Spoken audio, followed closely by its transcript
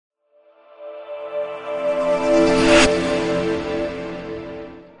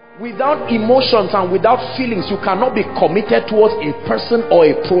without emotions and without feelings, you cannot be committed towards a person or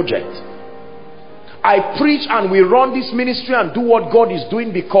a project. I preach and we run this ministry and do what God is doing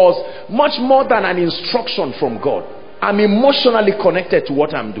because much more than an instruction from God, I'm emotionally connected to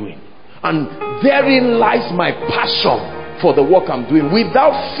what I'm doing. And therein lies my passion for the work I'm doing.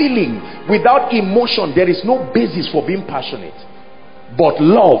 Without feeling, without emotion, there is no basis for being passionate. But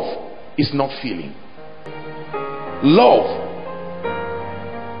love is not feeling. Love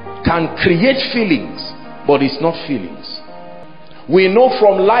can create feelings, but it's not feelings. We know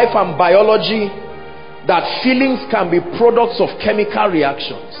from life and biology that feelings can be products of chemical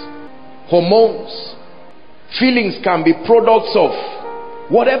reactions, hormones. Feelings can be products of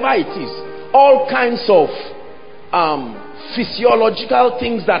whatever it is, all kinds of physiological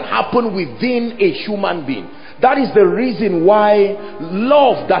things that happen within a human being. That is the reason why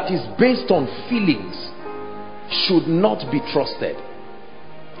love that is based on feelings should not be trusted.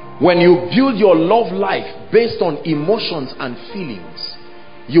 When you build your love life based on emotions and feelings,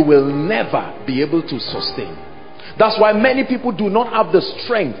 you will never be able to sustain. That's why many people do not have the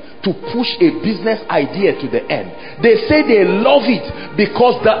strength to push a business idea to the end. They say they love it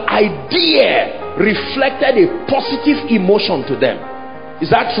because the idea reflected a positive emotion to them.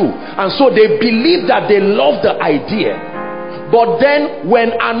 Is that true? And so they believe that they love the idea. But then when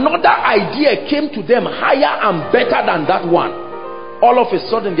another idea came to them higher and better than that one, all of a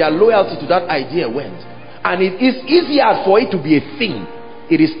sudden their loyalty to that idea went. And it is easier for it to be a thing.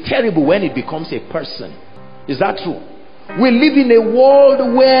 It is terrible when it becomes a person. Is that true? We live in a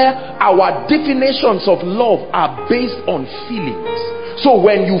world where our definitions of love are based on feelings. So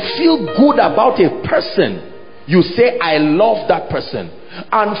when you feel good about a person, you say, I love that person.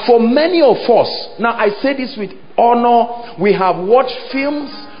 And for many of us, now I say this with honor, we have watched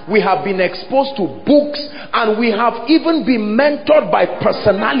films, we have been exposed to books, and we have even been mentored by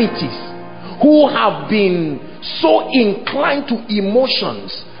personalities who have been so inclined to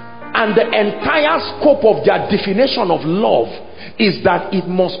emotions, and the entire scope of their definition of love is that it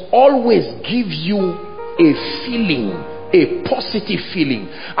must always give you a feeling, a positive feeling.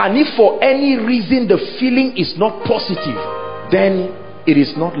 And if for any reason the feeling is not positive, then it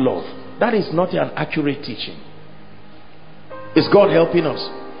is not love. That is not an accurate teaching. Is God helping us?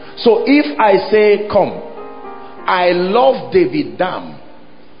 So if I say, come, I love David Dam,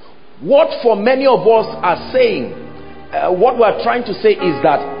 what for many of us are saying, what we are trying to say is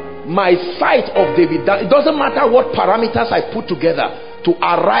that my sight of David Dam, it doesn't matter what parameters I put together to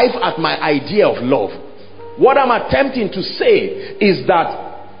arrive at my idea of love. What I'm attempting to say is that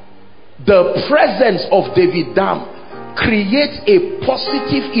the presence of David Dam creates a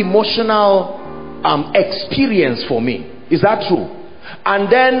positive emotional experience for me. Is that true?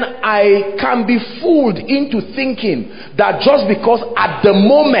 And then I can be fooled into thinking that just because at the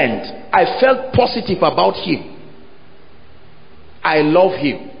moment I felt positive about him, I love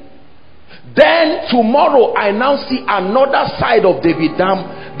him. Then tomorrow I now see another side of David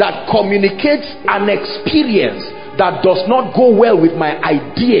Dam that communicates an experience that does not go well with my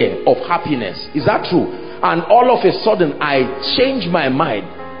idea of happiness. Is that true? And all of a sudden I change my mind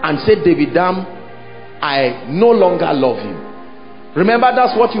and say, David Dam, I no longer love you. Remember,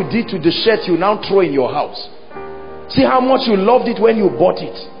 that's what you did to the shirt you now throw in your house. See how much you loved it when you bought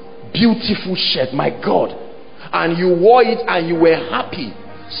it. Beautiful shirt, my God. And you wore it and you were happy.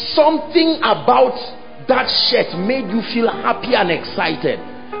 Something about that shirt made you feel happy and excited,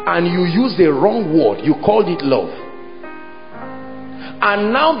 and you used the wrong word. You called it love.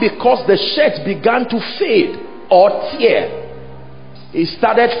 And now because the shirt began to fade or tear, it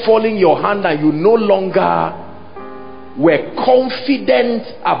started falling your hand and you no longer were confident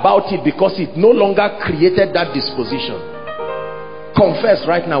about it because it no longer created that disposition. Confess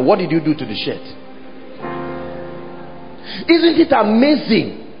right now, what did you do to the shirt? Isn't it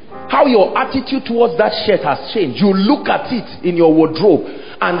amazing how your attitude towards that shirt has changed? You look at it in your wardrobe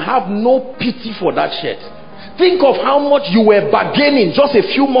and have no pity for that shirt. Think of how much you were bargaining just a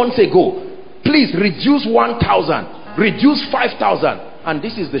few months ago. Please reduce 1,000, reduce 5,000, and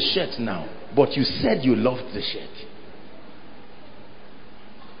this is the shirt now. But you said you loved the shirt.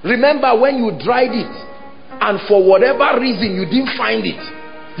 Remember when you dried it and for whatever reason you didn't find it,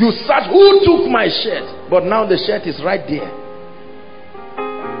 you searched, who took my shirt? But now the shirt is right there.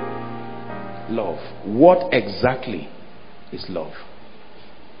 Love. What exactly is love?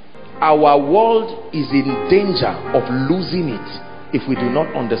 Our world is in danger of losing it if we do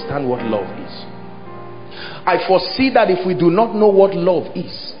not understand what love is. I foresee that if we do not know what love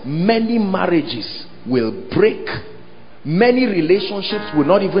is, many marriages will break, many relationships will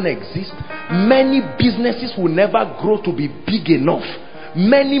not even exist, many businesses will never grow to be big enough,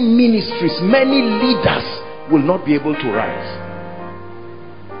 many ministries, many leaders will not be able to rise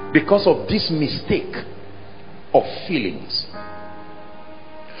because of this mistake of feelings.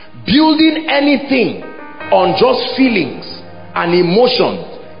 Building anything on just feelings and emotions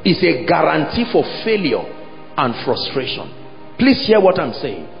is a guarantee for failure and frustration. Please hear what I'm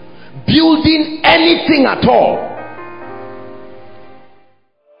saying. Building anything at all